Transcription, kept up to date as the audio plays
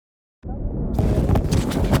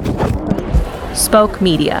Spoke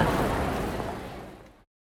Media.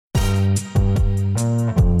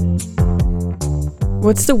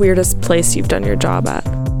 What's the weirdest place you've done your job at?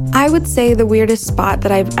 I would say the weirdest spot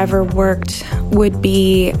that I've ever worked would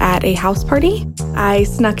be at a house party. I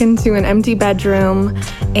snuck into an empty bedroom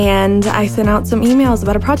and I sent out some emails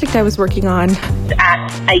about a project I was working on. At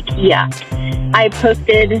IKEA. I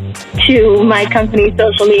posted to my company's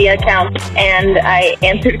social media account and I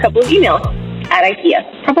answered a couple of emails at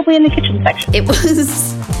IKEA, probably in the kitchen section. It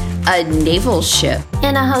was a naval ship.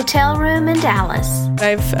 In a hotel room in Dallas.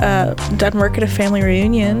 I've done work at a family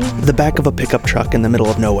reunion. The back of a pickup truck in the middle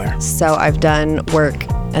of nowhere. So I've done work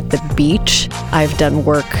at the beach. I've done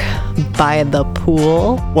work by the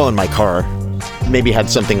pool. Well, in my car. Maybe had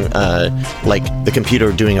something like the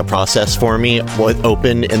computer doing a process for me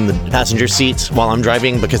open in the passenger seat while I'm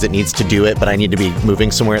driving because it needs to do it, but I need to be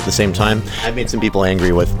moving somewhere at the same time. I've made some people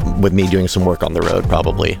angry with me doing some work on the road,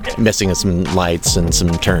 probably. Missing some lights and some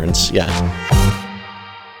turns, yeah.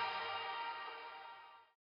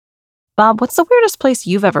 Bob, what's the weirdest place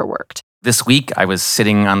you've ever worked? This week, I was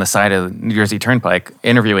sitting on the side of the New Jersey Turnpike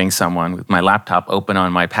interviewing someone with my laptop open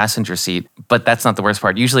on my passenger seat. But that's not the worst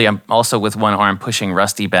part. Usually, I'm also with one arm pushing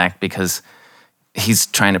Rusty back because he's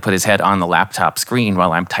trying to put his head on the laptop screen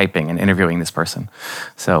while I'm typing and interviewing this person.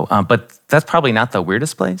 So, but that's probably not the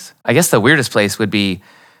weirdest place. I guess the weirdest place would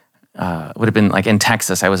have been like in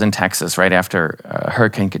Texas. I was in Texas right after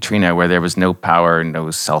Hurricane Katrina, where there was no power,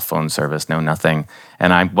 no cell phone service, no nothing.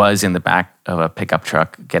 And I was in the back of a pickup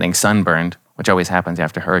truck getting sunburned, which always happens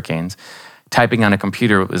after hurricanes, typing on a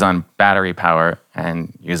computer that was on battery power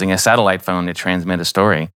and using a satellite phone to transmit a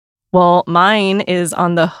story. Well, mine is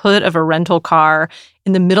on the hood of a rental car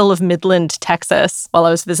in the middle of Midland, Texas, while I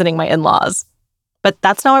was visiting my in-laws. But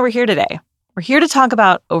that's not why we're here today. We're here to talk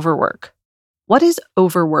about overwork. What is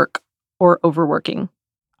overwork or overworking?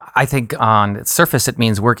 I think on its surface, it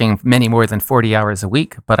means working many more than 40 hours a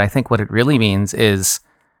week. But I think what it really means is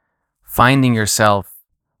finding yourself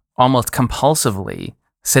almost compulsively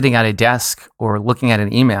sitting at a desk or looking at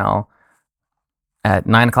an email at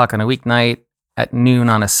 9 o'clock on a weeknight, at noon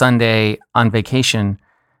on a Sunday, on vacation,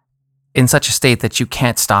 in such a state that you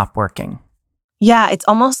can't stop working. Yeah, it's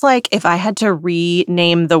almost like if I had to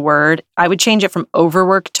rename the word, I would change it from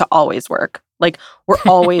overwork to always work. Like, we're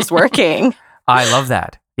always working. I love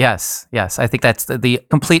that. Yes. I think that's the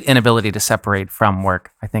complete inability to separate from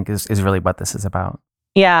work, I think is really what this is about.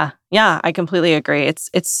 Yeah, I completely agree. It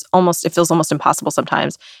feels almost impossible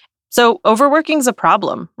sometimes. So overworking is a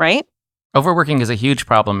problem, right? Overworking is a huge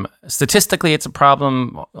problem. Statistically, it's a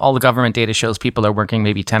problem. All the government data shows people are working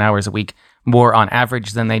maybe 10 hours a week more on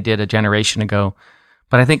average than they did a generation ago.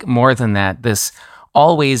 But I think more than that, this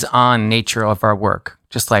always on nature of our work,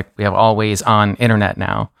 just like we have always on internet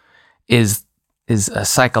now, is a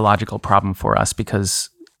psychological problem for us because,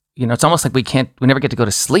 it's almost like we never get to go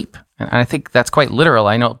to sleep. And I think that's quite literal.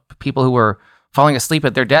 I know people who were falling asleep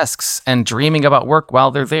at their desks and dreaming about work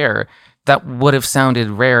while they're there. That would have sounded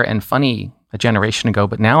rare and funny a generation ago,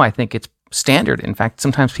 but now I think it's standard. In fact,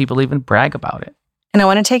 sometimes people even brag about it. And I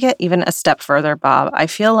want to take it even a step further, Bob. I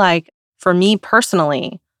feel like for me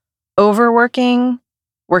personally, overworking,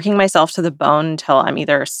 working myself to the bone until I'm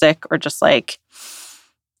either sick or just like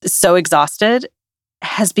so exhausted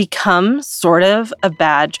has become sort of a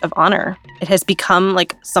badge of honor. It has become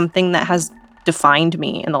like something that has defined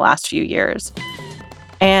me in the last few years.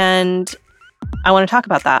 And I want to talk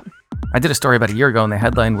about that. I did a story about a year ago and the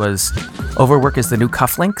headline was, "Overwork is the new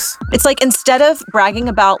cufflinks." It's like instead of bragging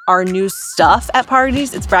about our new stuff at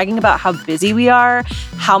parties, it's bragging about how busy we are,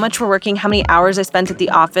 how much we're working, how many hours I spent at the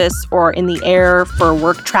office or in the air for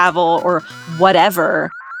work travel or whatever.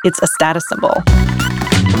 It's a status symbol.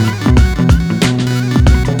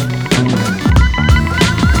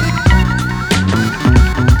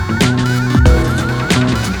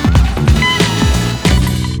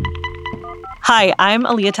 Hi, I'm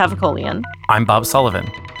Aaliyah Tavakolian. I'm Bob Sullivan.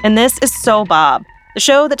 And this is So Bob, the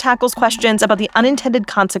show that tackles questions about the unintended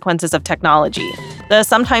consequences of technology, the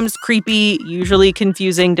sometimes creepy, usually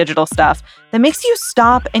confusing digital stuff that makes you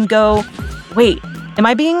stop and go, wait, am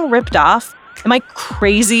I being ripped off? Am I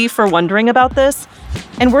crazy for wondering about this?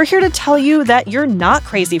 And we're here to tell you that you're not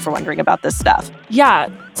crazy for wondering about this stuff. Yeah,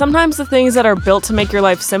 sometimes the things that are built to make your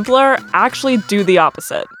life simpler actually do the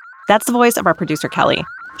opposite. That's the voice of our producer, Kelly.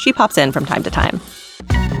 She pops in from time to time.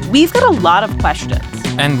 We've got a lot of questions.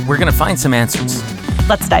 And we're going to find some answers.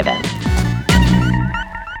 Let's dive in.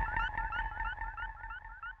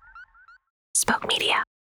 Spoke Media.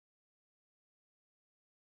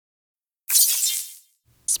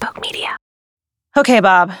 Spoke Media. Okay,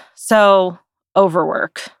 Bob. So,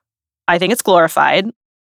 overwork. I think it's glorified.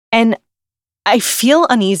 And I feel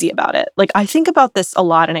uneasy about it. Like, I think about this a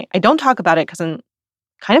lot, and I don't talk about it because I'm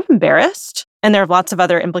kind of embarrassed. And there are lots of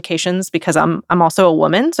other implications because I'm also a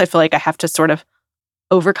woman. So I feel like I have to sort of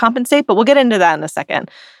overcompensate, but we'll get into that in a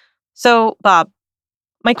second. So, Bob,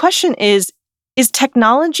 my question is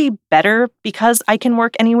technology better because I can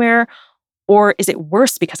work anywhere, or is it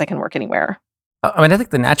worse because I can work anywhere? I mean, I think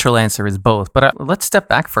the natural answer is both, but let's step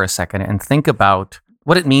back for a second and think about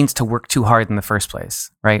what it means to work too hard in the first place,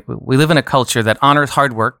 right? We live in a culture that honors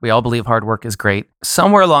hard work. We all believe hard work is great.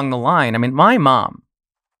 Somewhere along the line, I mean, my mom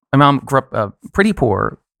grew up pretty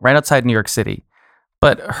poor, right outside New York City,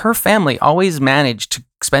 but her family always managed to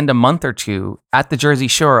spend a month or two at the Jersey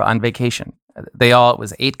Shore on vacation. It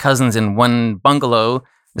was 8 cousins in one bungalow,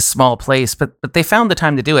 a small place, but they found the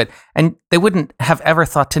time to do it. And they wouldn't have ever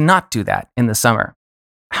thought to not do that in the summer.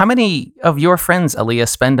 How many of your friends, Aaliyah,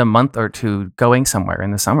 spend a month or two going somewhere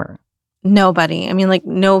in the summer? Nobody. I mean, like,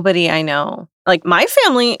 nobody I know. Like, my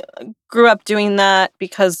family grew up doing that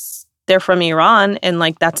because they're from Iran, and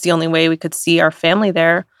like, that's the only way we could see our family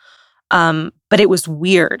there. But it was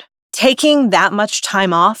weird. Taking that much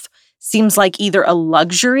time off seems like either a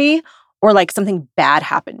luxury or like something bad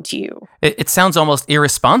happened to you. It sounds almost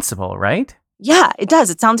irresponsible, right? Yeah, it does.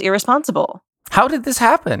 It sounds irresponsible. How did this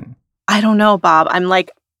happen? I don't know, Bob.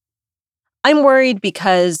 I'm worried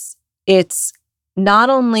because it's not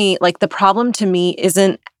only like the problem to me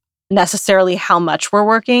isn't necessarily how much we're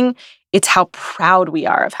working, it's how proud we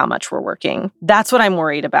are of how much we're working. That's what I'm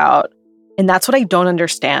worried about. And that's what I don't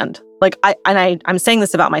understand. Like, I'm saying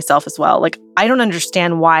this about myself as well. Like, I don't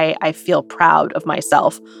understand why I feel proud of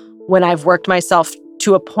myself when I've worked myself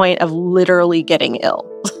to a point of literally getting ill.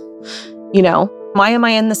 You know, why am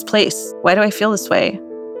I in this place? Why do I feel this way?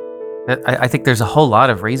 I think there's a whole lot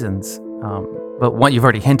of reasons. But one, you've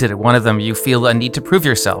already hinted at one of them. You feel a need to prove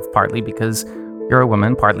yourself, partly because you're a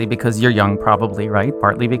woman, partly because you're young, probably, right?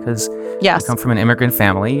 Partly because you come from an immigrant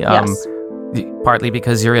family. Partly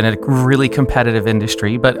because you're in a really competitive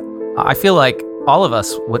industry. But I feel like all of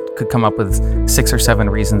us could come up with 6 or 7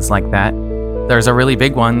 reasons like that. There's a really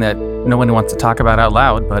big one that no one wants to talk about out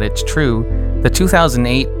loud, but it's true. The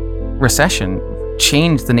 2008 recession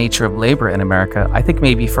changed the nature of labor in America, I think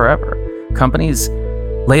maybe forever. Companies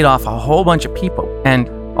laid off a whole bunch of people, and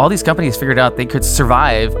all these companies figured out they could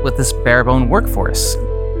survive with this bare-bone workforce.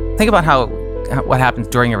 Think about what happens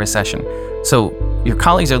during a recession. So your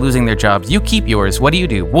colleagues are losing their jobs. You keep yours. What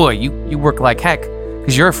do? Boy, you work like heck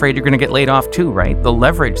because you're afraid you're going to get laid off too, right? The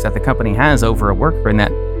leverage that the company has over a worker in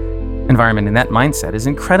that environment, in that mindset, is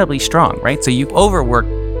incredibly strong, right? So you overwork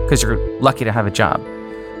because you're lucky to have a job.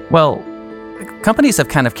 Well, companies have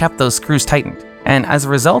kind of kept those screws tightened. And as a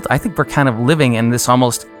result, I think we're kind of living in this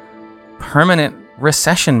almost permanent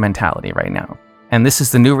recession mentality right now. And this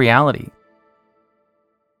is the new reality.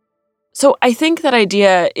 So I think that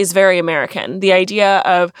idea is very American. The idea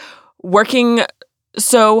of working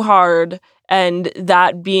so hard and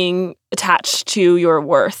that being attached to your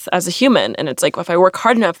worth as a human. And it's like, if I work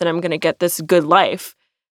hard enough, then I'm going to get this good life.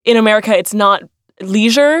 In America, it's not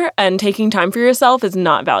leisure, and taking time for yourself is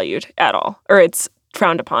not valued at all, or it's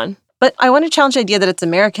frowned upon. But I want to challenge the idea that it's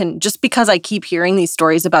American just because I keep hearing these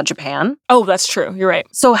stories about Japan. Oh, that's true. You're right.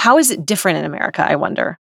 So how is it different in America, I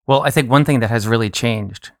wonder? Well, I think one thing that has really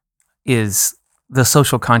changed is the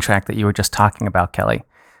social contract that you were just talking about, Kelly.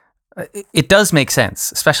 It does make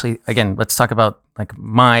sense, especially, again, let's talk about like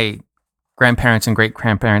my grandparents and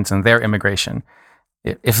great-grandparents and their immigration.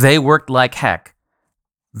 If they worked like heck,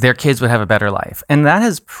 their kids would have a better life. And that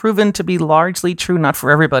has proven to be largely true, not for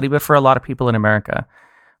everybody, but for a lot of people in America.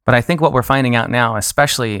 But I think what we're finding out now,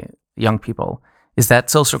 especially young people, is that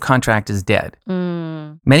social contract is dead.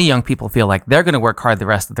 Many young people feel like they're going to work hard the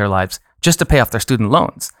rest of their lives just to pay off their student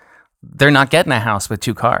loans. They're not getting a house with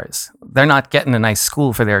 2 cars. They're not getting a nice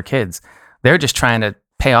school for their kids. They're just trying to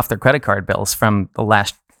pay off their credit card bills from the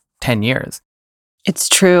last 10 years. It's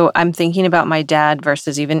true. I'm thinking about my dad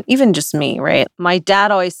versus even just me, right? My dad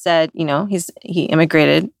always said, you know, he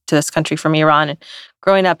immigrated to this country from Iran. And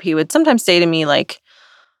growing up, he would sometimes say to me like,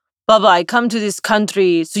 Baba, I come to this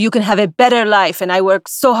country so you can have a better life. And I work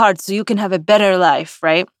so hard so you can have a better life,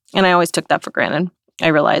 right? And I always took that for granted, I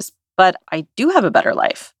realized. But I do have a better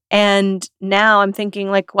life. And now I'm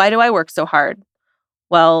thinking like, why do I work so hard?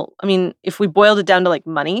 Well, I mean, if we boiled it down to like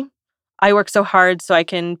money, I work so hard so I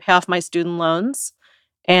can pay off my student loans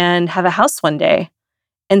and have a house one day.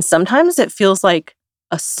 And sometimes it feels like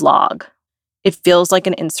a slog. It feels like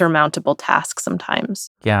an insurmountable task sometimes.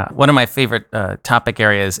 Yeah. One of my favorite topic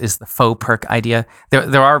areas is the faux perk idea.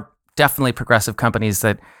 There are definitely progressive companies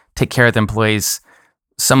that take care of the employees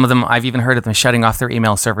Some of them, I've even heard of them shutting off their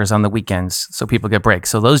email servers on the weekends so people get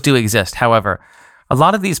breaks. So those do exist. However, a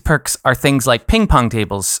lot of these perks are things like ping pong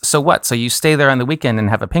tables. So what? So you stay there on the weekend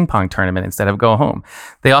and have a ping pong tournament instead of go home.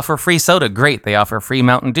 They offer free soda. Great. They offer free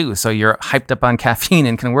Mountain Dew. So you're hyped up on caffeine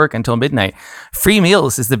and can work until midnight. Free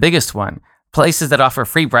meals is the biggest one. Places that offer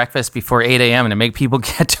free breakfast before 8 a.m. to make people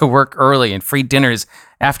get to work early, and free dinners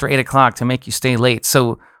after 8 o'clock to make you stay late.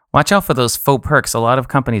 So watch out for those faux perks. A lot of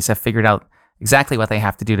companies have figured out exactly what they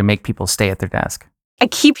have to do to make people stay at their desk. I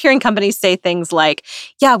keep hearing companies say things like,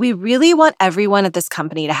 yeah, we really want everyone at this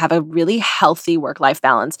company to have a really healthy work-life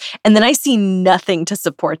balance. And then I see nothing to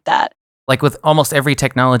support that. Like with almost every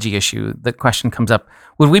technology issue, the question comes up,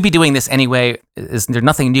 would we be doing this anyway? Is there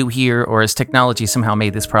nothing new here, or has technology somehow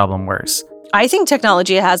made this problem worse? I think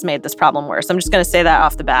technology has made this problem worse. I'm just going to say that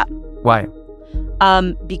off the bat. Why?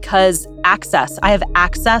 Because access. I have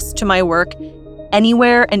access to my work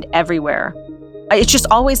anywhere and everywhere. It's just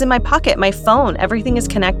always in my pocket, my phone. Everything is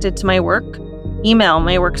connected to my work email,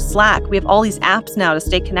 my work Slack. We have all these apps now to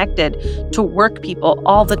stay connected to work people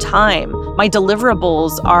all the time. My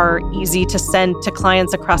deliverables are easy to send to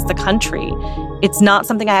clients across the country. It's not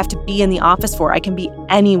something I have to be in the office for. I can be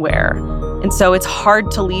anywhere. And so it's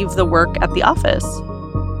hard to leave the work at the office.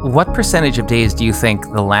 What percentage of days do you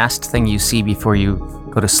think the last thing you see before you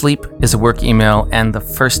go to sleep is a work email, and the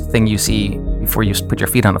first thing you see before you put your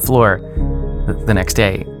feet on the floor the next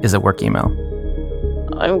day is a work email?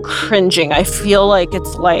 I'm cringing. I feel like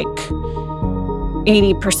it's like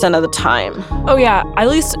 80% of the time. Oh yeah, at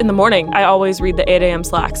least in the morning, I always read the 8 a.m.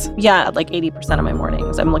 Slacks. Yeah, like 80% of my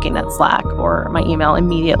mornings, I'm looking at Slack or my email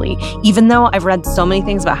immediately. Even though I've read so many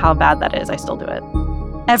things about how bad that is, I still do it.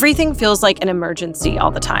 Everything feels like an emergency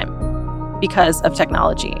all the time because of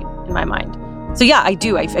technology in my mind. So yeah, I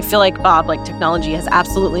do. I feel like, Bob, like technology has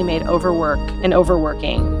absolutely made overwork and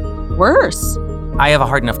overworking worse. I have a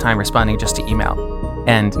hard enough time responding just to email.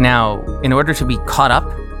 And now, in order to be caught up,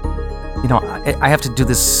 I have to do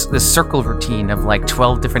this circle routine of like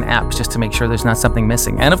 12 different apps just to make sure there's not something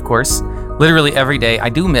missing. And of course, literally every day, I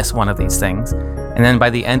do miss one of these things. And then by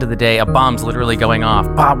the end of the day, a bomb's literally going off.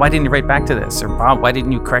 Bob, why didn't you write back to this? Or Bob, why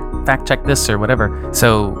didn't you fact check this or whatever?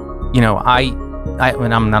 So,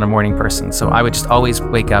 I'm not a morning person, so I would just always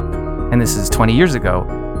wake up, and this is 20 years ago,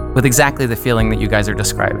 with exactly the feeling that you guys are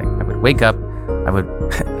describing. I would wake up, I would,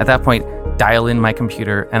 at that point, dial in my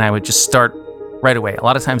computer, and I would just start right away. A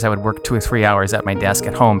lot of times I would work 2 or 3 hours at my desk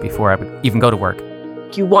at home before I would even go to work.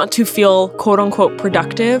 You want to feel quote unquote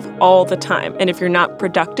productive all the time. And if you're not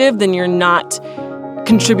productive, then you're not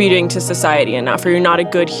contributing to society enough, or you're not a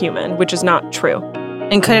good human, which is not true.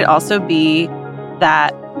 And could it also be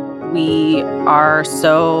that we are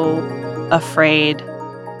so afraid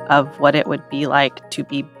of what it would be like to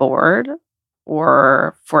be bored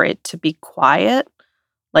or for it to be quiet?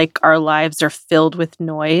 Like our lives are filled with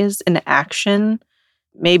noise and action.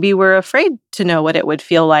 Maybe we're afraid to know what it would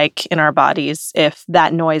feel like in our bodies if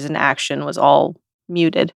that noise and action was all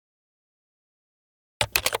muted.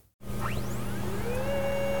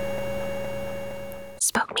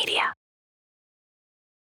 Spoke Media.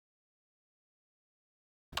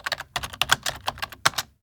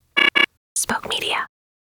 Spoke Media.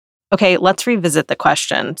 Okay, let's revisit the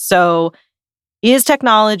question. So, is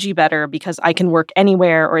technology better because I can work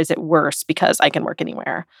anywhere, or is it worse because I can work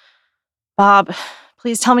anywhere? Bob,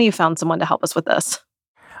 please tell me you found someone to help us with this.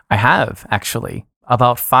 I have, actually.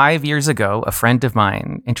 About 5 years ago, a friend of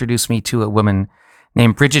mine introduced me to a woman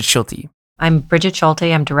named Bridget Schulte. I'm Bridget Schulte.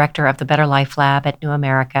 I'm director of the Better Life Lab at New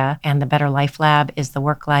America, and the Better Life Lab is the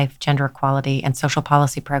work-life, gender equality, and social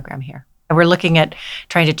policy program here. And we're looking at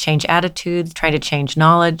trying to change attitudes, trying to change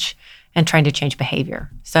knowledge, and trying to change behavior.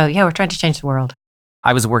 So yeah, we're trying to change the world.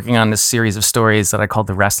 I was working on this series of stories that I called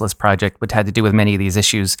the Restless Project, which had to do with many of these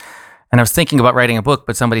issues. And I was thinking about writing a book,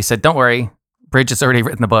 but somebody said, don't worry, Bridget's already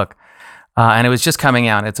written the book. And it was just coming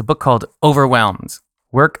out. It's a book called Overwhelmed: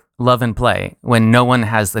 Work, Love, and Play When No One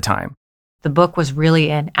Has the Time. The book was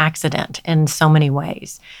really an accident in so many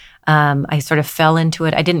ways. I sort of fell into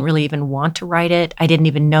it. I didn't really even want to write it. I didn't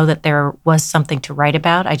even know that there was something to write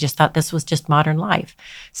about. I just thought this was just modern life.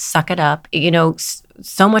 Suck it up.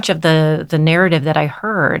 So much of the narrative that I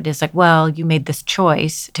heard is like, well, you made this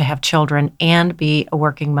choice to have children and be a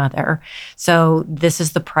working mother. So this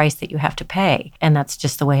is the price that you have to pay. And that's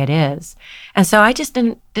just the way it is. And so I just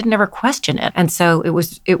didn't ever question it. And so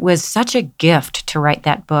it was such a gift to write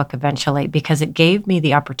that book eventually, because it gave me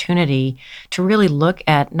the opportunity to really look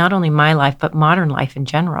at not only my life, but modern life in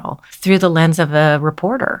general through the lens of a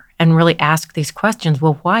reporter and really ask these questions.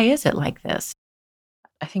 Well, why is it like this?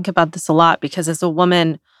 I think about this a lot because as a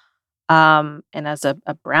woman and as a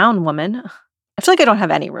brown woman, I feel like I don't have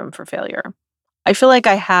any room for failure. I feel like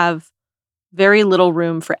I have very little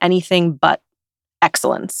room for anything but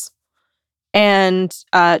excellence. And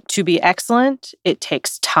to be excellent, it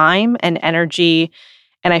takes time and energy.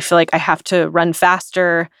 And I feel like I have to run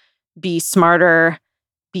faster, be smarter,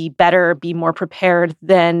 be better, be more prepared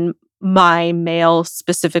than my male,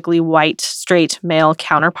 specifically white, straight male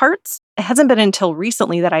counterparts. It hasn't been until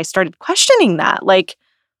recently that I started questioning that. Like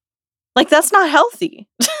that's not healthy.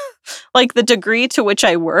 Like the degree to which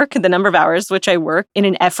I work, the number of hours which I work in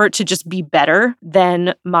an effort to just be better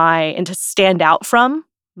than and to stand out from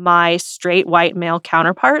my straight white male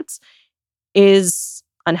counterparts is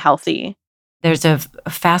unhealthy. There's a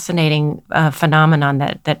fascinating phenomenon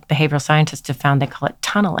that behavioral scientists have found. They call it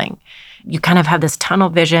tunneling. You kind of have this tunnel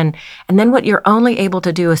vision, and then what you're only able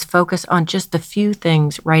to do is focus on just the few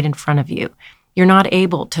things right in front of you. You're not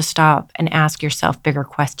able to stop and ask yourself bigger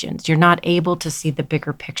questions. You're not able to see the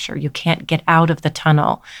bigger picture. You can't get out of the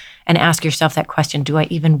tunnel and ask yourself that question, do I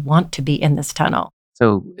even want to be in this tunnel?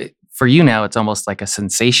 So for you now, it's almost like a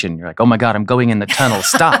sensation. You're like, oh my God, I'm going in the tunnel.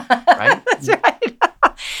 Stop, right? That's right.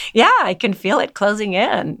 Yeah, I can feel it closing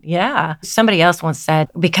in. Yeah. Somebody else once said,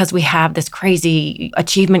 because we have this crazy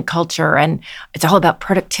achievement culture and it's all about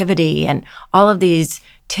productivity and all of these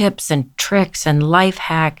tips and tricks and life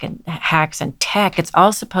hacks and tech, it's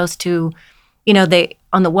all supposed to,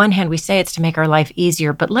 on the one hand, we say it's to make our life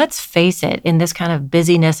easier, but let's face it, in this kind of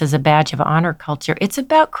busyness as a badge of honor culture, it's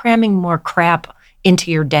about cramming more crap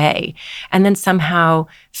into your day and then somehow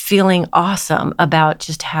feeling awesome about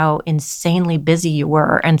just how insanely busy you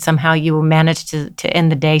were and somehow you managed to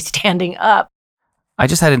end the day standing up. I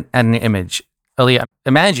just had an image. Aaliyah,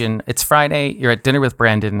 imagine it's Friday, you're at dinner with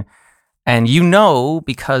Brandon, and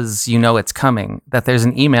because you know it's coming, that there's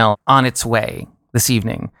an email on its way this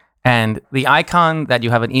evening. And the icon that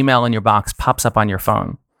you have an email in your box pops up on your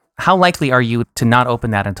phone. How likely are you to not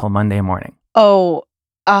open that until Monday morning? Oh,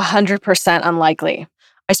 100% unlikely.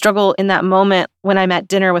 I struggle in that moment when I'm at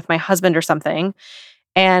dinner with my husband or something,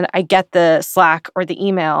 and I get the Slack or the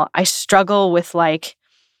email. I struggle with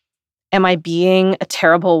am I being a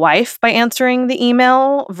terrible wife by answering the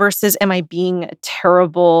email versus am I being a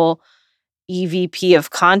terrible EVP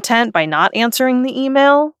of content by not answering the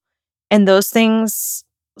email? And those things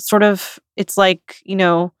sort of, it's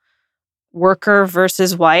worker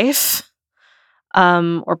versus wife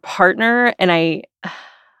or partner. And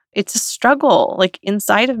it's a struggle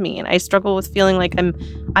inside of me. And I struggle with feeling like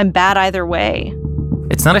I'm bad either way.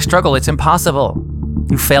 It's not a struggle. It's impossible.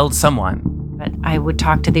 You failed someone. But I would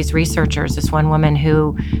talk to these researchers, this one woman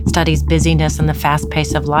who studies busyness and the fast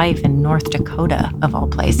pace of life in North Dakota, of all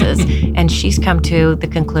places. And she's come to the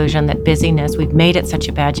conclusion that busyness, we've made it such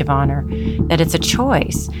a badge of honor, that it's a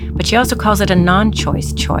choice. But she also calls it a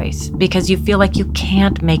non-choice choice because you feel like you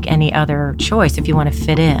can't make any other choice if you want to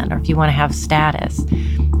fit in or if you want to have status.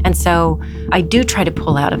 And so I do try to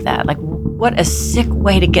pull out of that. What a sick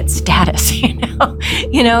way to get status,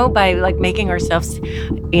 by making ourselves,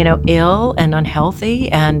 ill and unhealthy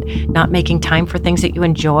and not making time for things that you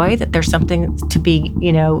enjoy, that there's something to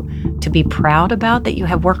be proud about, that you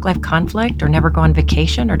have work-life conflict or never go on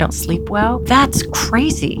vacation or don't sleep well. That's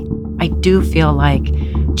crazy. I do feel like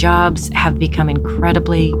jobs have become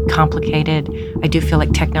incredibly complicated. I do feel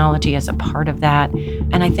like technology is a part of that.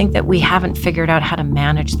 And I think that we haven't figured out how to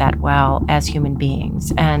manage that well as human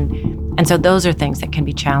beings. And so those are things that can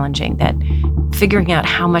be challenging, that figuring out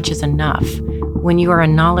how much is enough. When you are a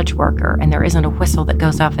knowledge worker and there isn't a whistle that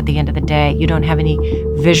goes off at the end of the day, you don't have any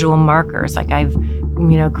visual markers, like I've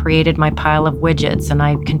created my pile of widgets and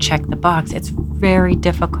I can check the box. It's very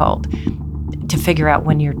difficult to figure out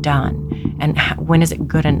when you're done and when is it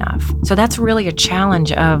good enough. So that's really a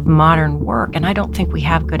challenge of modern work, and I don't think we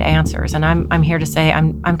have good answers. And I'm here to say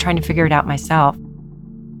I'm trying to figure it out myself.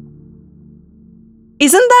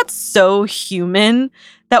 Isn't that so human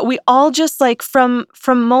that we all just from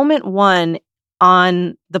moment one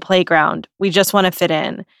on the playground, we just want to fit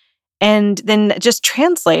in, and then it just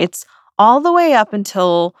translates all the way up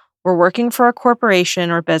until we're working for a corporation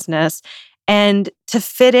or business. And to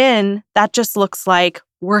fit in, that just looks like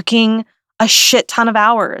working a shit ton of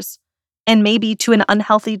hours and maybe to an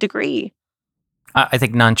unhealthy degree. I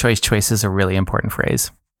think non-choice choice is a really important phrase.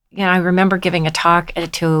 I remember giving a talk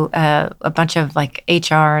to a bunch of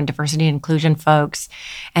HR and diversity and inclusion folks.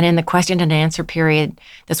 And in the question and answer period,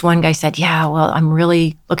 this one guy said, I'm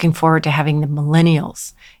really looking forward to having the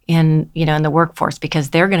millennials in the workforce because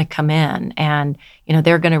they're going to come in and,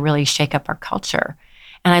 they're going to really shake up our culture.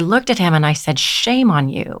 And I looked at him and I said, shame on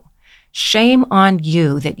you. Shame on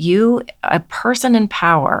you that you, a person in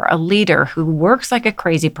power, a leader who works like a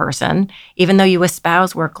crazy person, even though you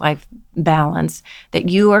espouse work-life balance, that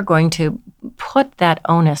you are going to put that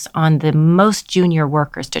onus on the most junior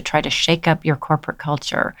workers to try to shake up your corporate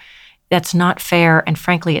culture. That's not fair, and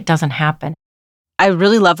frankly, it doesn't happen. I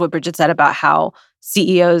really love what Bridget said about how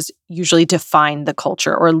CEOs usually define the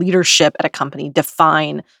culture, or leadership at a company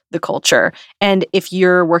define the culture. And if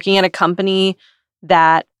you're working at a company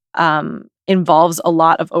that involves a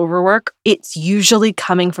lot of overwork, it's usually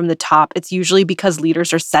coming from the top. It's usually because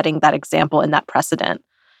leaders are setting that example and that precedent.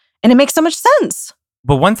 And it makes so much sense.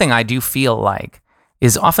 But one thing I do feel like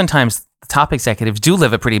is oftentimes the top executives do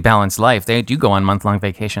live a pretty balanced life. They do go on month-long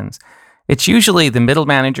vacations. It's usually the middle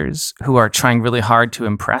managers who are trying really hard to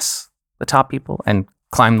impress the top people and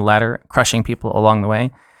climb the ladder, crushing people along the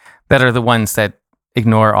way, that are the ones that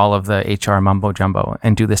ignore all of the HR mumbo jumbo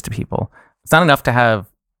and do this to people. It's not enough to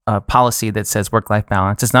have a policy that says work-life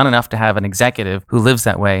balance. It's not enough to have an executive who lives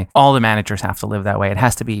that way. All the managers have to live that way. It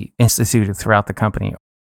has to be instituted throughout the company.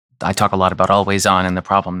 I talk a lot about always on and the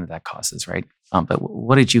problem that causes, right? But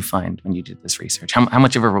what did you find when you did this research? How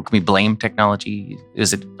much of it can we blame technology?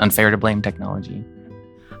 Is it unfair to blame technology?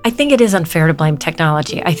 I think it is unfair to blame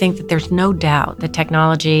technology. I think that there's no doubt that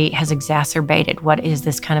technology has exacerbated what is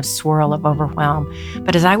this kind of swirl of overwhelm.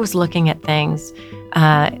 But as I was looking at things,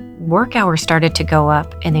 work hours started to go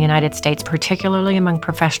up in the United States, particularly among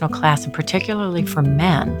professional class and particularly for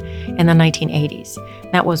men in the 1980s.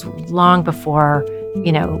 That was long before,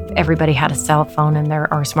 everybody had a cell phone or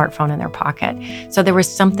a smartphone in their pocket. So there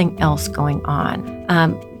was something else going on.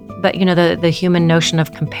 But the human notion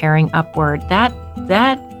of comparing upward,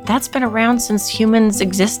 that's been around since humans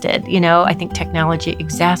existed. I think technology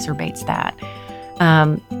exacerbates that.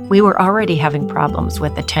 We were already having problems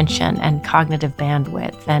with attention and cognitive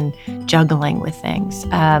bandwidth and juggling with things.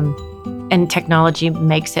 And technology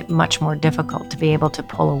makes it much more difficult to be able to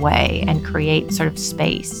pull away and create sort of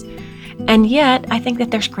space. And yet, I think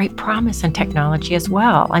that there's great promise in technology as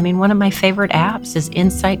well. I mean, one of my favorite apps is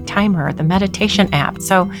Insight Timer, the meditation app.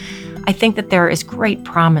 So I think that there is great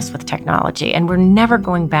promise with technology, and we're never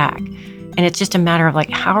going back. And it's just a matter of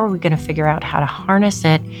how are we going to figure out how to harness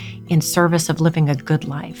it in service of living a good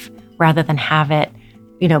life rather than have it,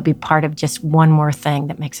 be part of just one more thing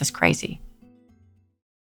that makes us crazy.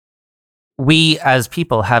 We as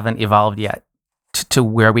people haven't evolved yet to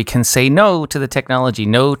where we can say no to the technology,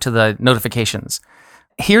 no to the notifications.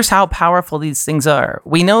 Here's how powerful these things are.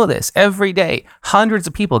 We know this every day. Hundreds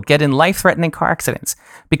of people get in life-threatening car accidents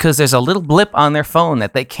because there's a little blip on their phone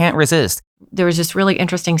that they can't resist. There was this really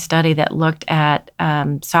interesting study that looked at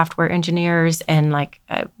software engineers in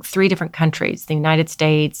 3 different countries, the United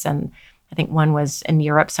States, and I think one was in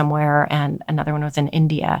Europe somewhere, and another one was in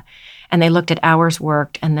India. And they looked at hours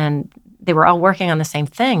worked, and then they were all working on the same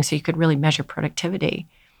thing, so you could really measure productivity.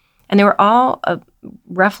 And they were all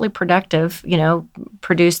roughly productive,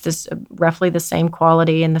 produced this roughly the same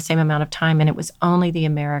quality in the same amount of time, and it was only the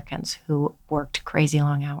Americans who worked crazy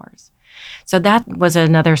long hours. So that was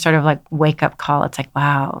another sort of wake-up call. It's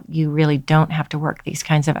wow, you really don't have to work these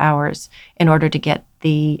kinds of hours in order to get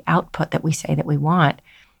the output that we say that we want.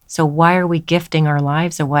 So why are we gifting our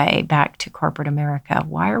lives away back to corporate America?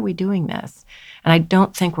 Why are we doing this? And I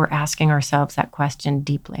don't think we're asking ourselves that question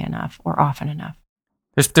deeply enough or often enough.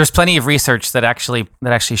 There's plenty of research that actually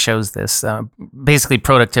shows this. Basically,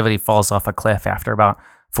 productivity falls off a cliff after about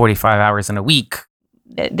 45 hours in a week.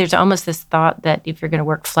 There's almost this thought that if you're going to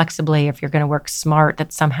work flexibly, if you're going to work smart,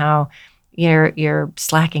 that somehow you're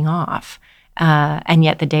slacking off. And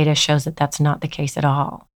yet the data shows that that's not the case at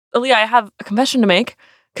all. Aaliyah, I have a confession to make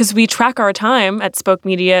because we track our time at Spoke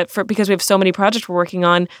Media because we have so many projects we're working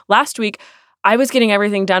on. Last week, I was getting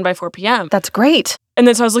everything done by 4 p.m. That's great. And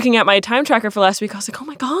then so I was looking at my time tracker for last week. I was like, oh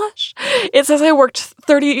my gosh, it says I worked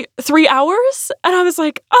 33 hours. And I was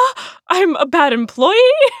like, I'm a bad employee.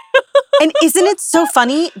 And isn't it so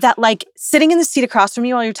funny that sitting in the seat across from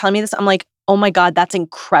you while you're telling me this, I'm like, oh my God, that's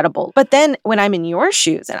incredible. But then when I'm in your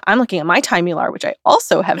shoes and I'm looking at my Timeular, which I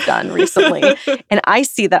also have done recently, and I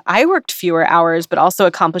see that I worked fewer hours, but also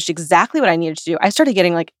accomplished exactly what I needed to do, I started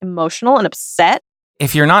getting emotional and upset.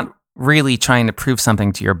 If you're not really trying to prove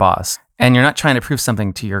something to your boss, and you're not trying to prove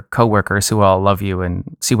something to your coworkers who all love you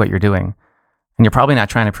and see what you're doing, and you're probably not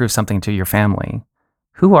trying to prove something to your family,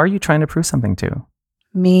 who are you trying to prove something to?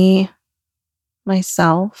 Me,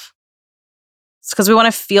 myself. It's because we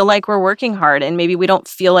want to feel like we're working hard, and maybe we don't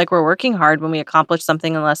feel like we're working hard when we accomplish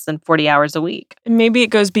something in less than 40 hours a week. And maybe it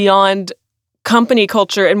goes beyond company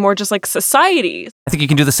culture and more just like society. I think you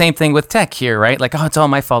can do the same thing with tech here, right? Like, oh, it's all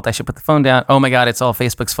my fault. I should put the phone down. Oh my God, it's all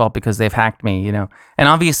Facebook's fault because they've hacked me, you know? And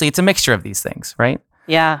obviously it's a mixture of these things, right?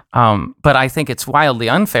 Yeah. But I think it's wildly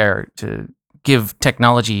unfair to give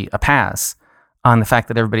technology a pass on the fact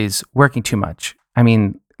that everybody's working too much. I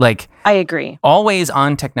mean, like, I agree. Always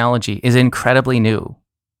on technology is incredibly new.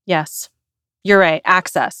 Yes. You're right.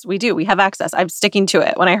 Access. We do. We have access. I'm sticking to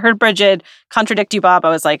it. When I heard Bridget contradict you, Bob, I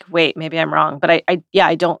was like, wait, maybe I'm wrong. But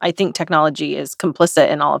I think technology is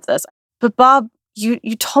complicit in all of this. But Bob,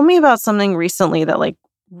 you told me about something recently that like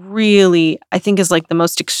really, I think is like the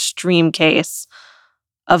most extreme case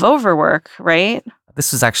of overwork, right?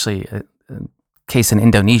 This is actually a case in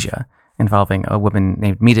Indonesia involving a woman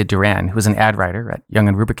named Mita Duran, who was an ad writer at Young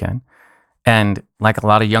and Rubicon. And like a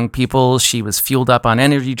lot of young people, she was fueled up on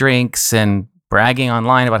energy drinks and bragging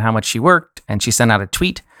online about how much she worked. And she sent out a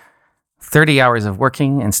tweet, 30 hours of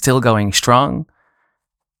working and still going strong.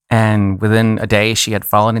 And within a day, she had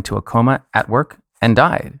fallen into a coma at work and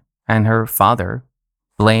died. And her father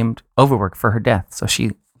blamed overwork for her death. So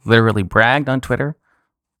she literally bragged on Twitter,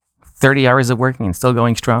 30 hours of working and still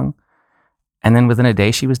going strong. And then within a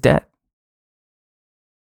day, she was dead.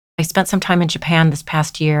 I spent some time in Japan this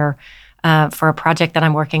past year for a project that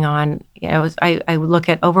I'm working on. You know, I look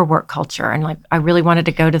at overwork culture, and like I really wanted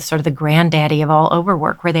to go to sort of the granddaddy of all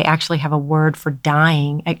overwork, where they actually have a word for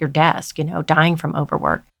dying at your desk. You know, dying from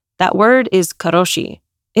overwork. That word is karoshi.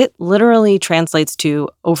 It literally translates to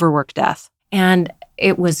overwork death. And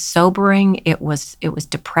it was sobering. It was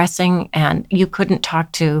depressing, and you couldn't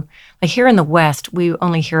talk to, like here in the West, we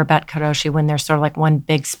only hear about karoshi when there's sort of like one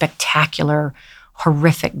big spectacular,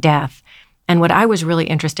 horrific death. And what I was really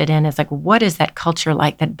interested in is like, what is that culture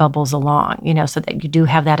like that bubbles along, you know, so that you do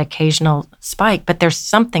have that occasional spike, but there's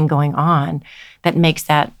something going on that makes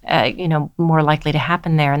that, more likely to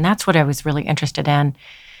happen there. And that's what I was really interested in.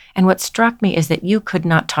 And what struck me is that you could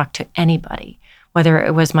not talk to anybody, whether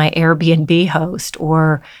it was my Airbnb host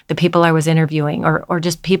or the people I was interviewing or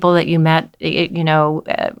just people that you met, in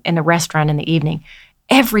the restaurant in the evening.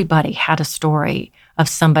 Everybody had a story of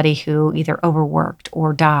somebody who either overworked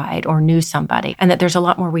or died or knew somebody, and that there's a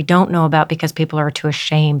lot more we don't know about because people are too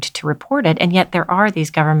ashamed to report it. And yet there are these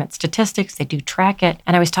government statistics, they do track it.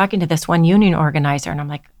 And I was talking to this one union organizer, and I'm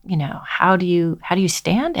like, how do you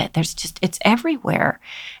stand it? It's everywhere.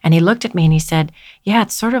 And he looked at me and he said, yeah,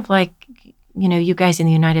 it's sort of like, you guys in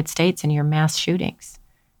the United States and your mass shootings.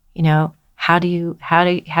 How do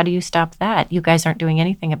you stop that? You guys aren't doing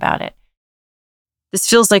anything about it. This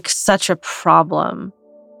feels like such a problem.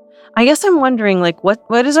 I guess I'm wondering, like,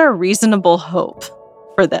 what is our reasonable hope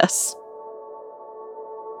for this?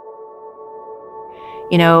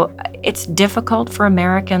 It's difficult for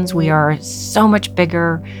Americans. We are so much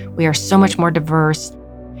bigger. We are so much more diverse.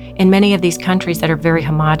 In many of these countries that are very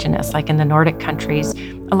homogenous, like in the Nordic countries,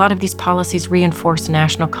 a lot of these policies reinforce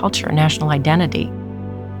national culture, national identity.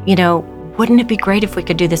 Wouldn't it be great if we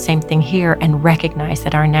could do the same thing here and recognize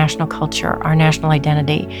that our national culture, our national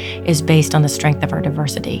identity is based on the strength of our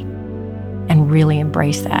diversity, and really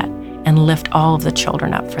embrace that and lift all of the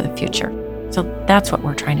children up for the future? So that's what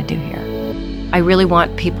we're trying to do here. I really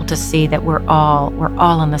want people to see that we're all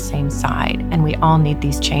on the same side, and we all need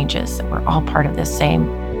these changes, that we're all part of this same,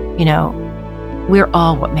 we're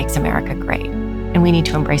all what makes America great, and we need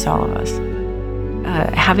to embrace all of us.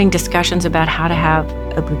 Having discussions about how to have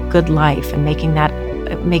a good life and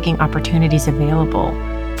making opportunities available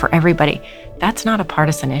for everybody, that's not a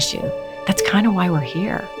partisan issue. That's kind of why we're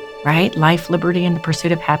here, right? Life, liberty, and the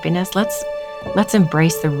pursuit of happiness. Let's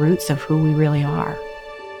embrace the roots of who we really are.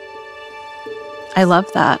 I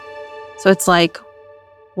love that. So it's like,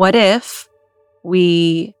 what if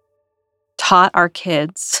we taught our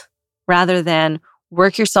kids, rather than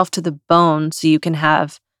work yourself to the bone so you can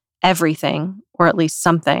have everything, or at least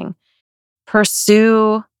something,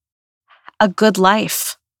 pursue a good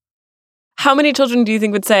life? How many children do you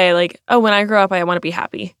think would say, like, oh, when I grow up, I want to be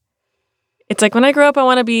happy? It's like, when I grow up, I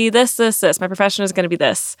want to be this. My profession is going to be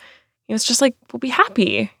this. It's just like, we'll be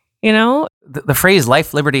happy, The phrase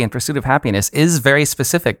life, liberty, and pursuit of happiness is very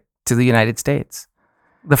specific to the United States.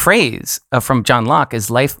 The phrase from John Locke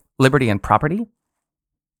is life, liberty, and property.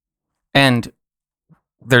 And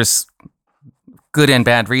there's good and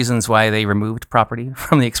bad reasons why they removed property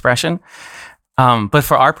from the expression. But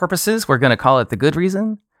for our purposes, we're going to call it the good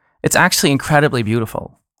reason. It's actually incredibly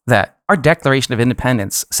beautiful that our Declaration of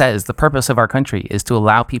Independence says the purpose of our country is to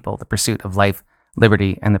allow people the pursuit of life,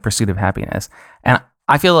 liberty, and the pursuit of happiness. And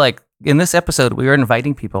I feel like in this episode, we are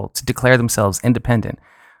inviting people to declare themselves independent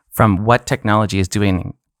from what technology is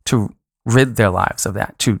doing to rid their lives of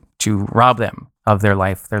that, to rob them of their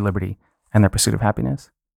life, their liberty, and their pursuit of happiness.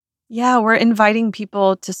 Yeah, we're inviting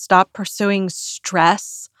people to stop pursuing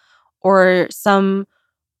stress or some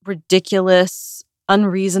ridiculous,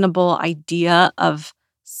 unreasonable idea of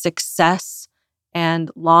success and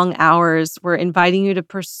long hours. We're inviting you to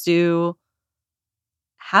pursue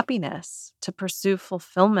happiness, to pursue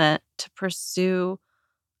fulfillment, to pursue,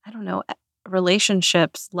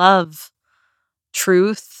 relationships, love,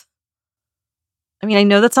 truth. I mean, I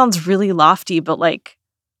know that sounds really lofty, but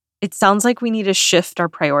it sounds like we need to shift our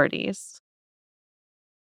priorities.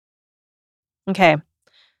 Okay,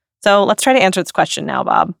 so let's try to answer this question now,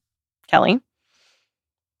 Bob. Kelly,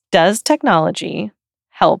 does technology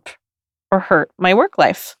help or hurt my work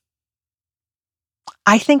life?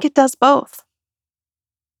 I think it does both.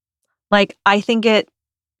 I think it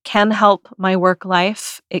can help my work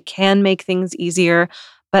life. It can make things easier.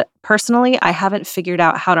 But personally, I haven't figured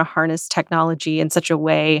out how to harness technology in such a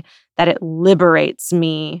way that it liberates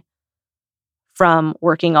me from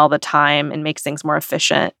working all the time and makes things more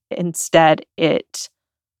efficient. Instead, it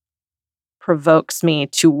provokes me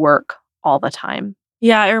to work all the time.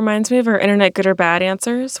 Yeah, it reminds me of our internet good or bad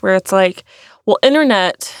answers, where it's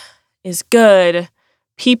internet is good.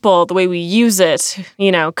 People, the way we use it,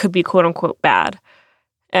 could be quote unquote bad.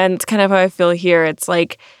 And it's kind of how I feel here. It's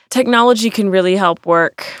technology can really help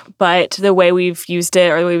work, but the way we've used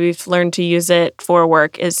it or the way we've learned to use it for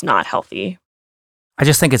work is not healthy. I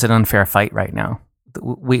just think it's an unfair fight right now.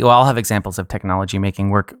 We all have examples of technology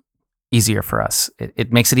making work easier for us.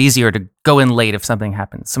 It makes it easier to go in late if something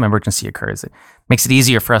happens, some emergency occurs. It makes it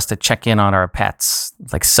easier for us to check in on our pets,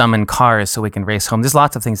 summon cars so we can race home. There's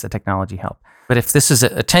lots of things that technology help. But if this is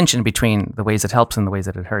a tension between the ways it helps and the ways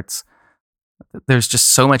that it hurts, there's just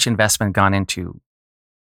so much investment gone into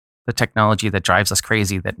the technology that drives us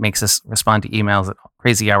crazy, that makes us respond to emails at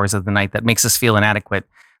crazy hours of the night, that makes us feel inadequate,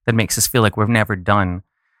 that makes us feel like we're never done,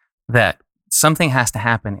 that something has to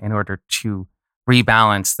happen in order to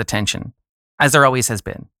rebalance the tension, as there always has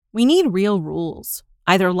been. We need real rules,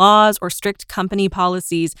 either laws or strict company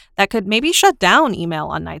policies that could maybe shut down email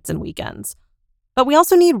on nights and weekends. But we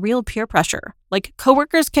also need real peer pressure.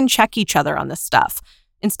 Coworkers can check each other on this stuff.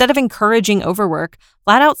 Instead of encouraging overwork,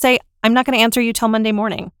 flat out say, I'm not going to answer you till Monday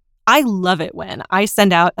morning. I love it when I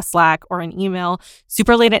send out a Slack or an email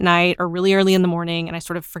super late at night or really early in the morning and I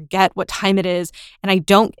sort of forget what time it is and I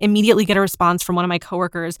don't immediately get a response from one of my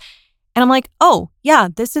coworkers. And I'm like, oh, yeah,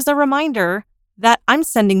 this is a reminder that I'm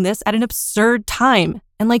sending this at an absurd time.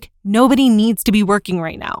 And nobody needs to be working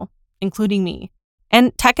right now, including me.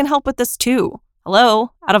 And tech can help with this too.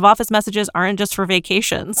 Hello, out of office messages aren't just for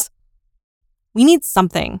vacations. We need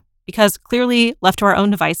something because clearly left to our own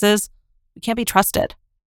devices, we can't be trusted.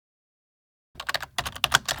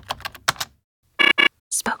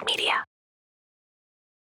 Spoke Media.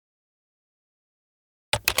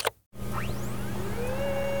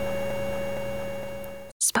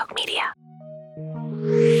 Spoke Media.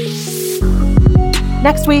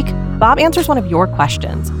 Next week, Bob answers one of your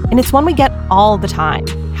questions, and it's one we get all the time.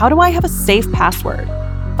 How do I have a safe password?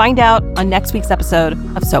 Find out on next week's episode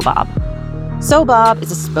of So Bob. So Bob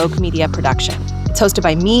is a Spoke Media production. It's hosted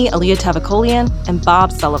by me, Aaliyah Tavakolian, and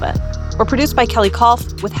Bob Sullivan. We're produced by Kelly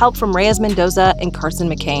Kolf with help from Reyes Mendoza and Carson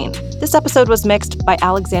McCain. This episode was mixed by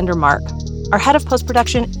Alexander Mark. Our head of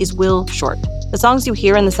post-production is Will Short. The songs you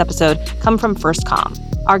hear in this episode come from First Com.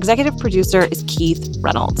 Our executive producer is Keith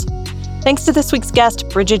Reynolds. Thanks to this week's guest,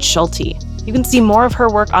 Bridget Schulte. You can see more of her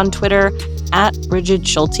work on Twitter at Bridget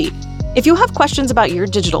Schulte. If you have questions about your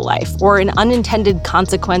digital life or an unintended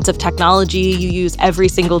consequence of technology you use every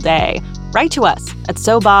single day, write to us at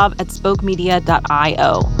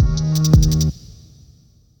sobob@spokemedia.io.